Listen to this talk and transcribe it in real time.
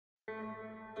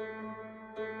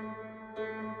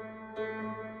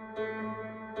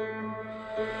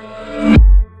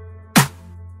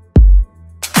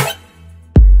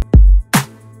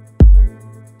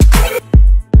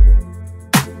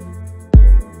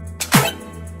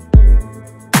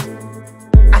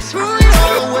threw it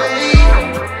all away.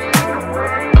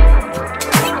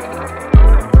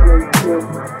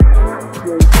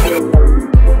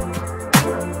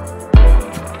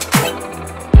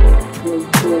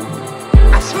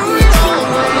 I threw it all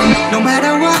away. No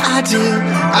matter what I do,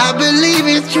 I believe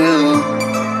it's true.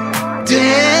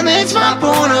 Damn, it's my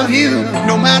point of view.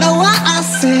 No matter what I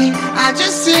say, I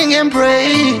just sing and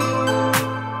pray.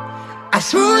 I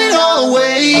threw it all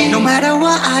away. No matter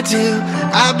what I do,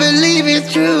 I believe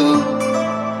it's true.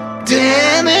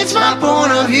 Damn, it's my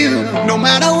point of view. No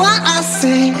matter what I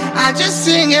say, I just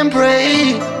sing and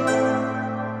pray.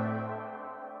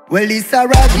 Well, it's a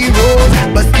rocky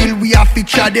road, but still we have to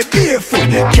try the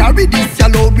barefoot. Carry this your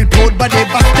load with road, but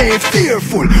never stay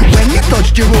fearful. When you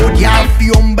touch the road, you have to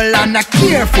humble and a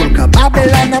careful, cause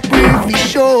Babylon a pretty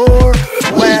sure.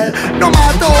 Well, no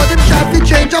matter how them try to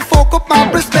change or fuck up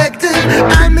my perspective,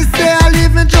 I may say I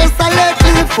live in just a little.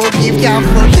 Forgive, can't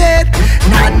forget,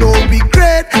 not no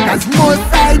regret, cause most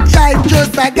I try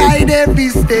just a guide every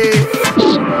step.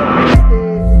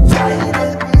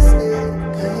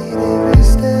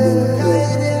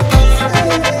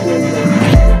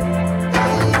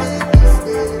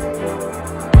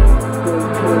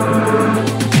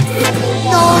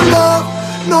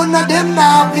 None of them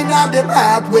now in them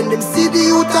heart. When them see the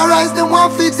youth arise, them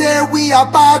want fit there. We are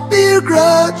bad beer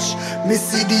grudge. Me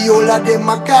see the whole of them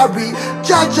a carry.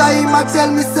 Jaja him a tell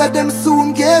me say them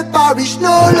soon get parish.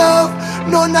 No love,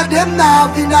 none of them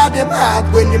now in them heart.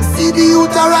 When them see the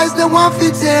youth arise, them want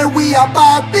fit there. We are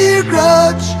bad beer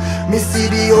grudge. Me see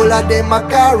the whole of them a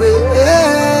carry.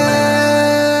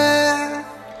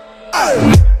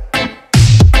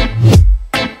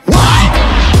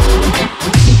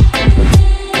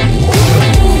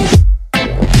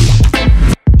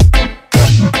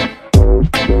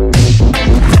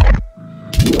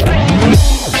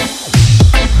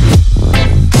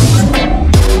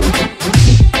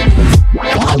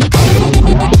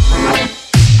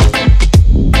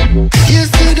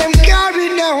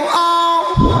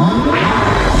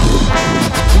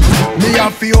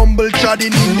 In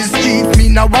the street, me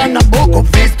now wanna buck up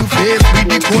face to face with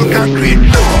the cold concrete.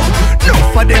 No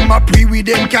for them a pre with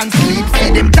them can't sleep.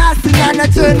 See them tossing and a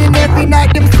turning every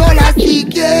night. Them scholars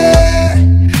seek, yeah.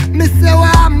 Me say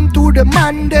what happened to the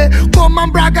man there. Come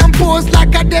and brag and post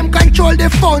like a them control the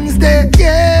funds there,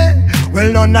 yeah.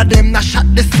 Well, none of them not shot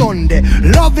the Sunday.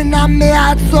 Loving on me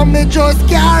heart, so me just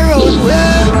can't run.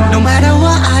 Well, no matter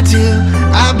what I do,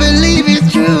 I believe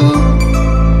it's true.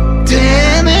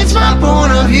 Damn, it's my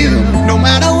point of view. No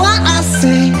matter what I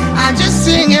say, I just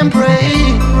sing and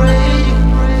pray.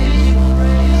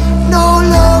 No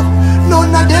love,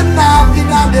 none of them now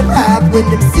in them heart. When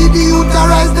them see the youth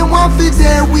arise, them want fit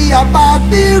there. We are bad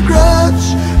beer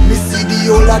grudge. Me see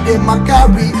the whole of them a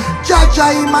carry.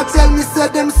 Jaja him a tell me say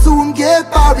them soon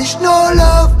get parish. No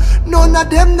love, none of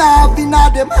them now in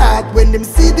them heart. When them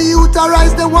see the youth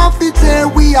arise, them want fit there.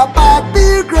 We are bad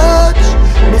beer grudge.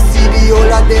 Me see the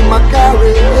whole of them a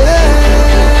carry.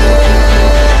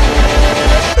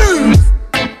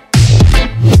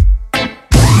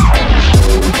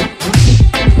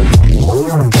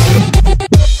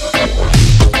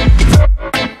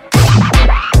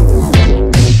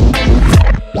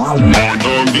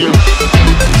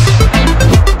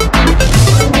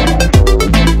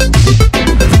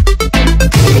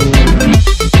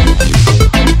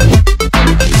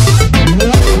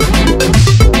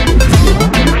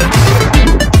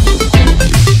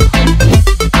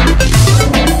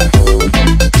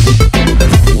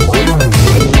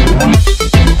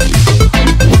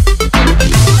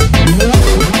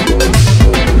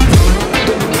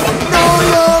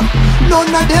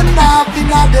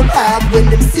 When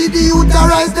them see the youth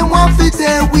arise, them want fit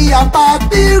there. We are bad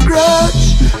beer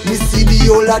grudge. Me see the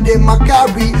whole of them a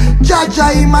carry.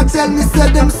 Jaja him a tell me say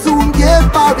them soon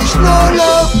get parish. No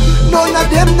love, none of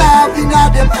them now in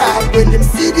them heart. When them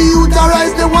see the youth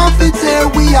arise, them want fit there.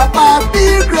 We are bad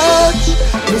beer grudge.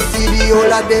 Me see the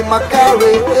whole of them a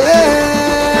carry.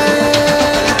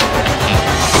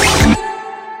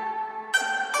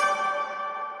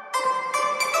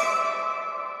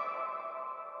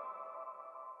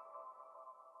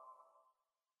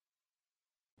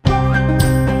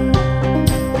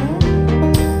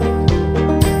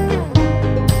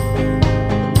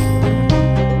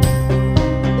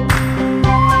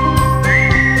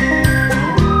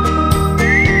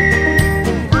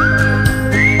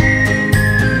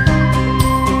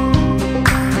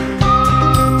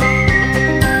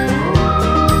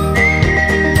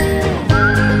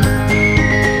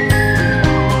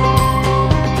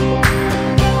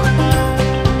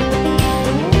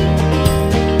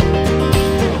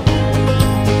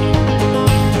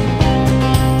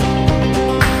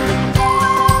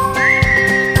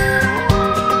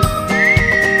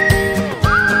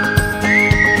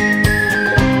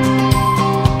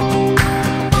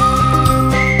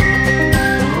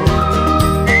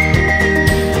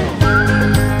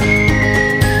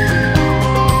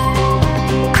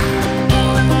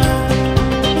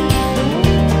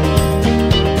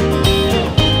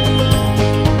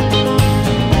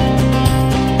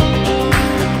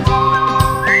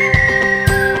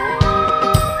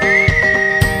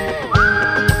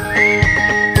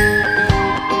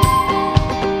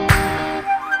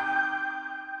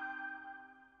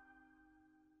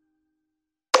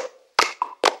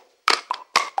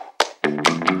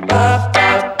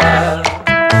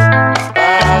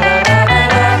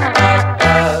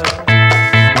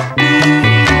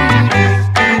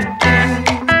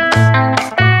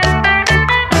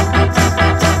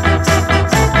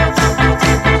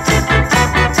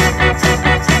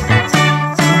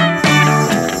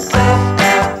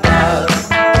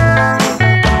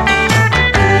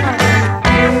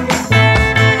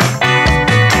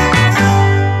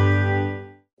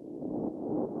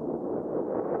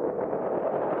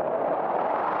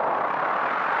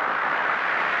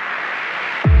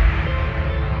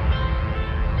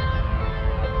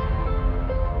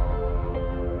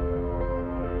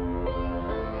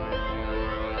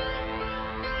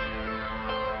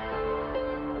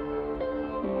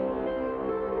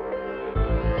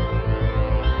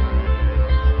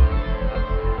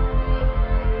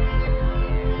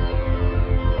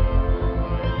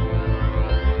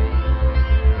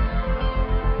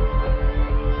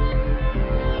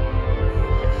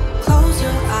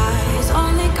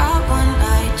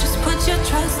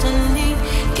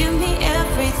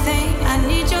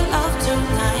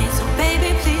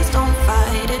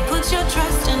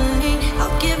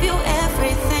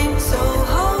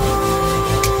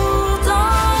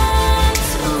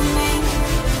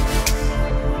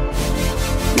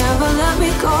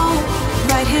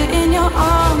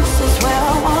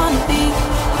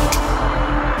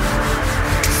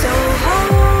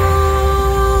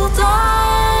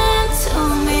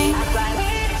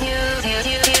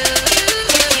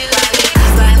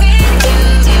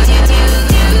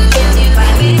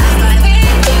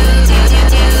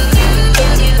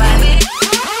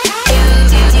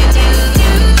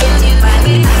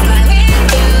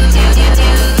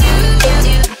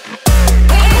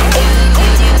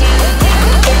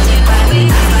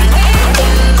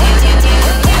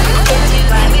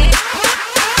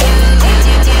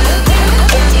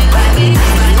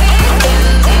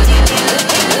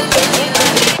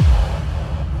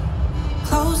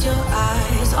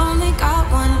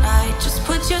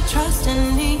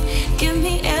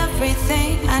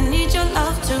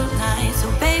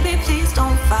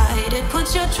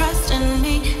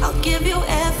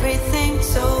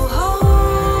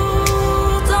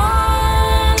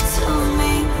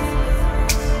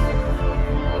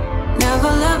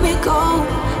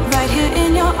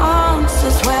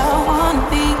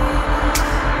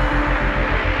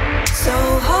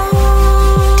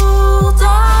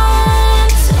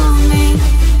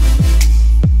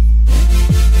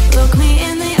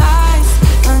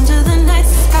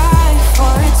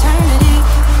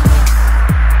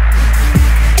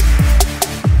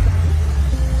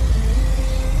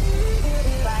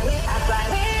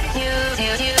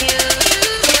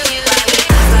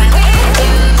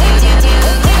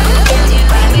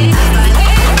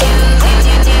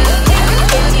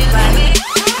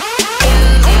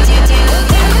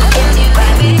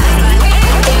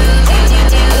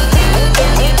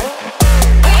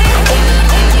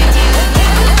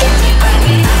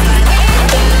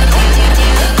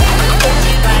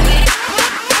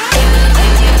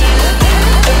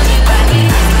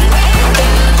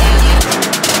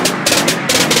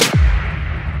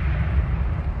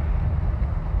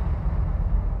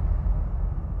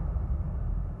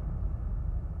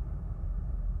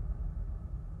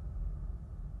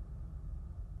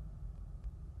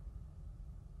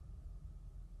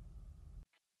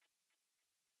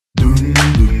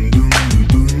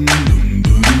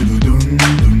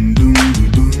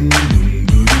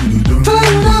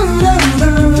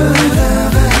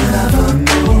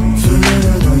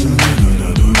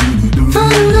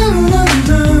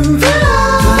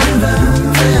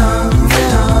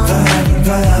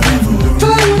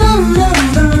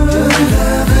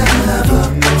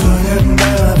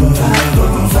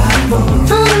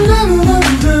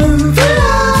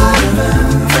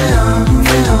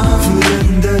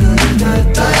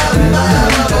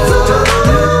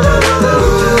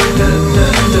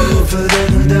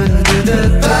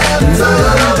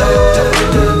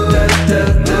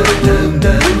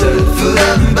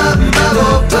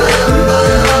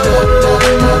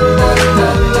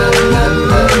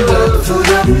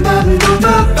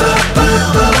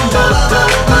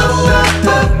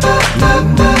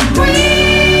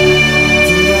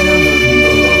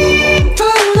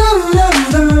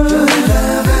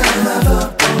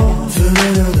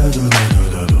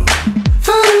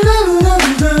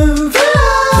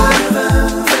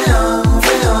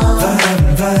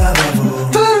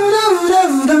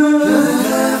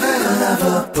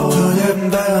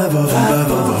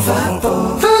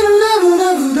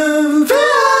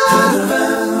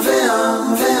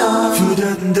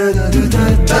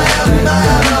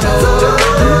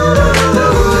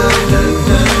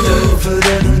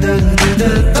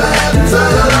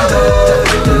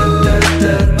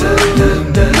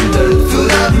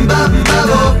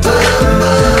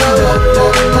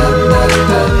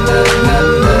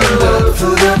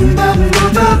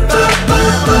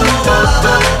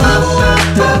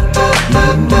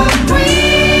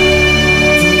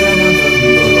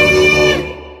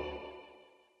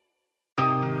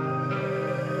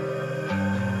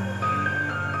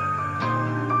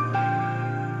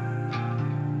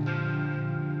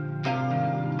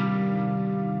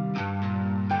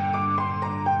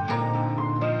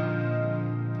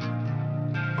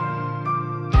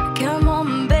 Come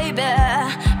on, baby,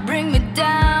 bring me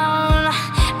down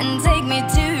and take me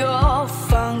to your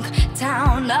funk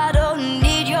town. I don't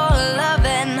need your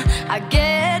loving, I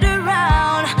get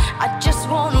around. I just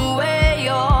wanna wear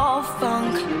your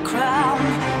funk crown.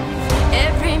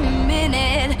 Every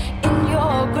minute in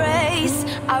your grace,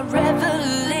 I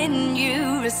revel in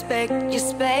you, respect your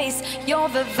space, your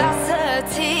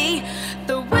vivacity,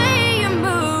 the way you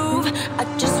move. I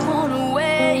just wanna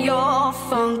wear your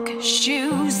funk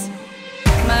shoes.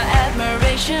 My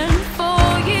admiration for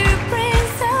you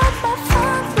brings out my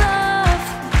funk love.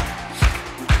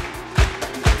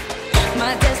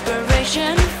 My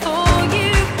desperation for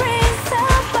you brings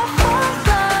out my funk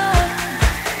love.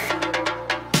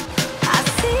 I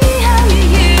see how you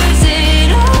use it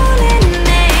all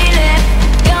innate.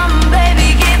 Come baby,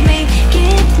 give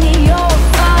me your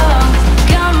funk.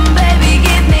 Come baby,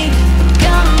 give me,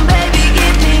 come baby,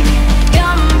 give me,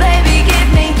 come baby, give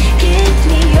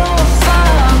me your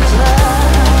funk love.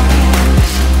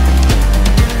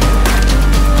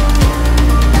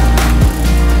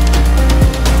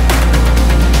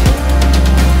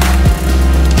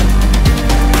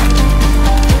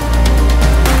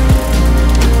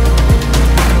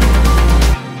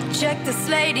 Check this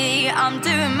lady, I'm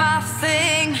doing my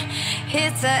thing.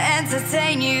 Here to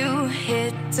entertain you,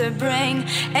 here to bring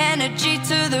energy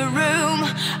to the room.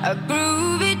 A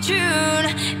groovy tune,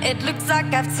 it looks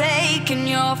like I've taken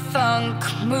your funk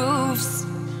moves.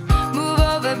 Move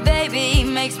over baby,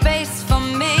 make space for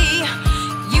me.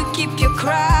 You keep your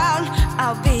crown,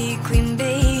 I'll be queen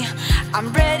bee.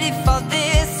 I'm ready for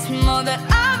this more than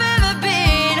I've ever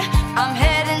been. I'm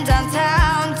heading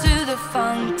downtown to the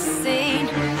funk scene.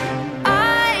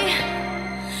 I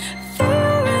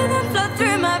feel rhythm flow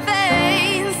through my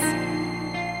veins,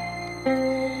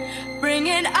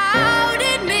 bringing out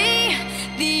in me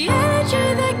the energy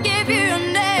that gave you a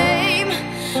name.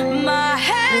 My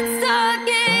head's stuck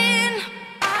in.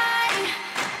 I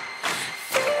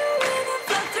feel rhythm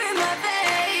flow through my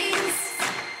veins,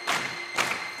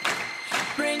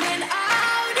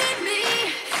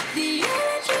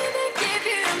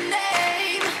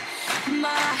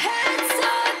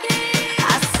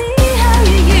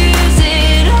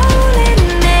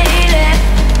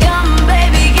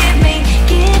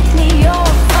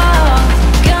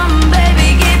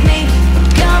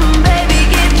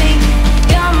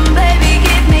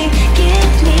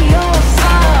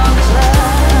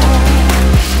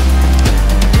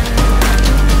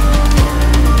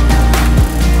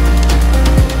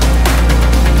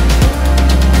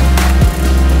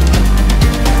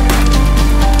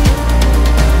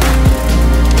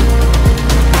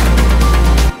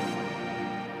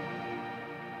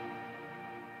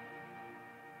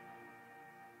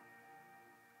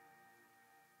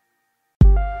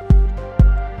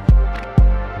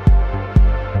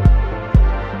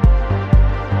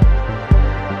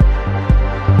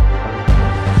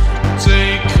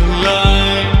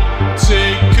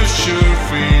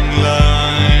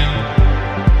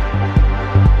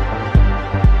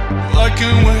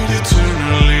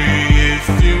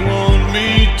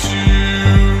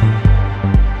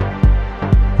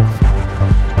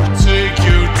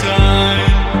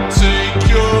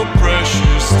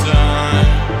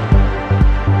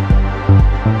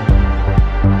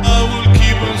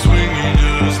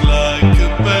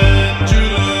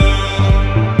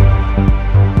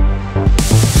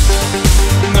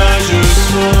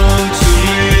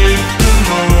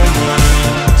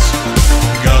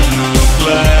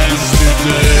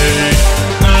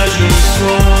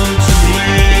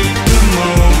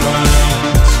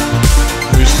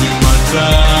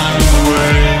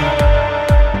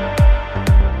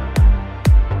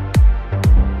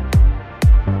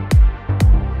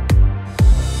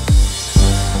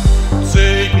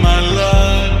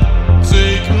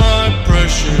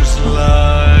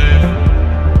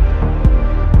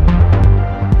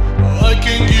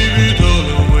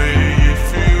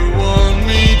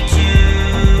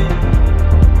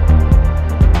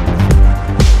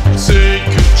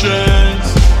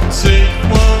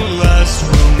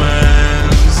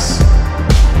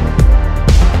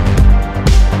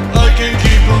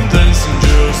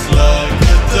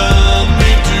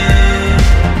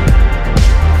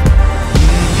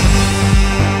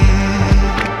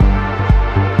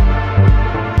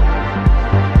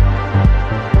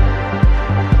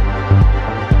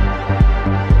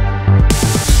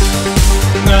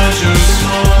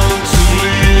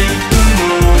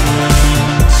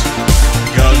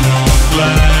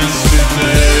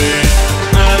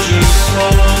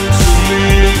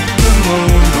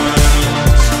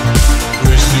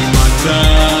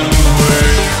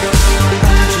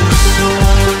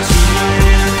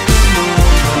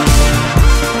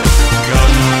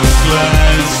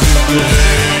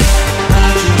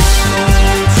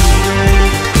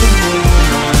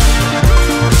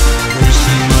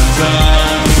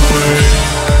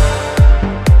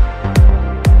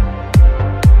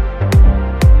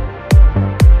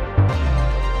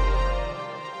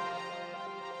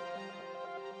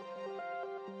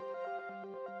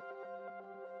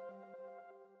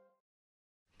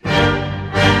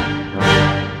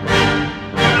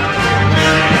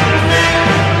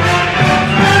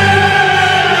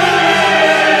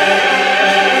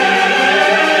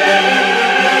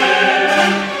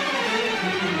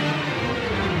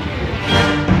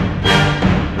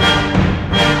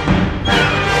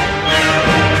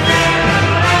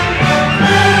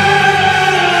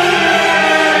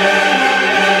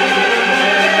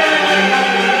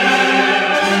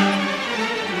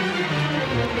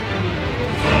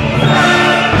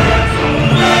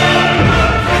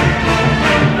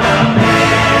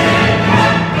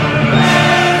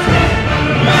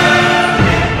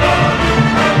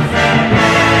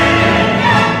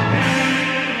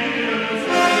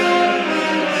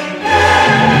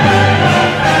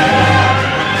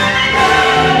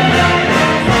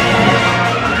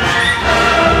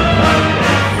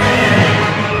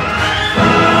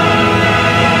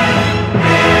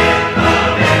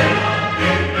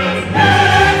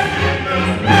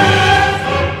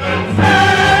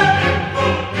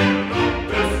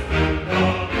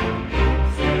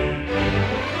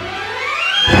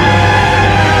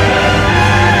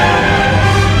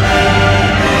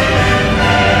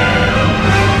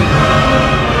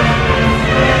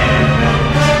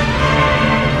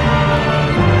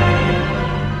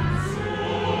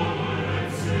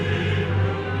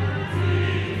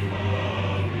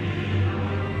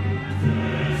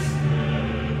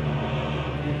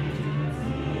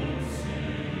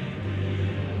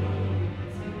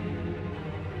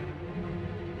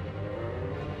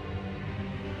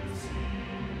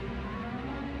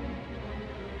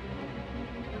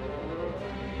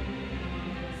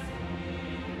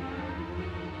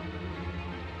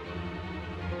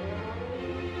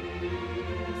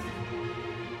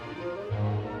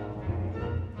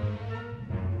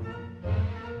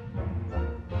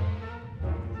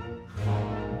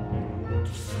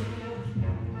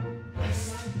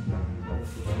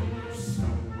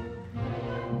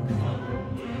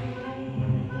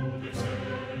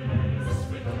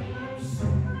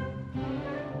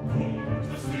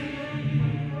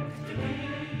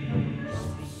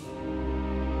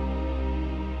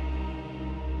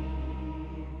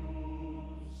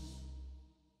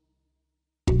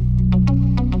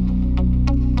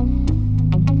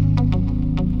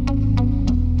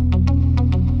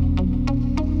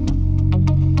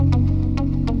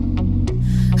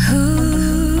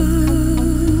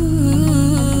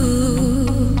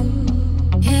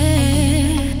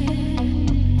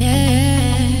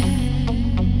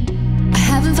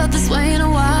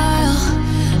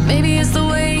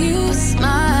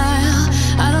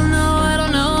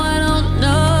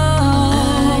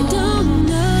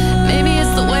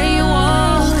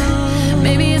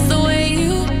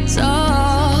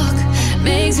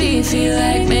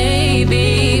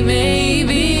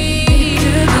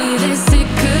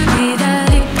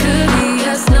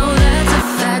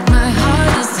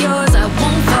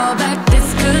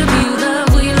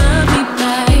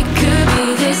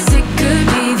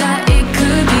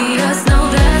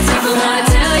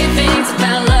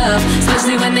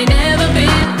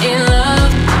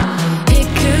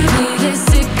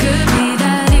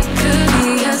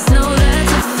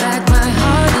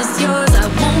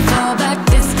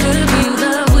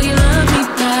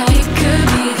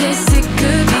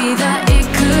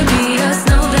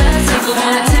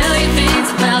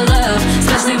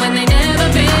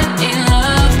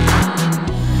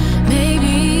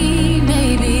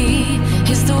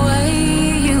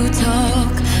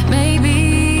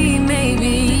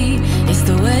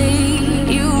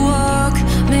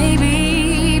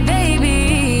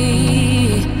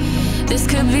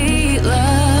 sweet love.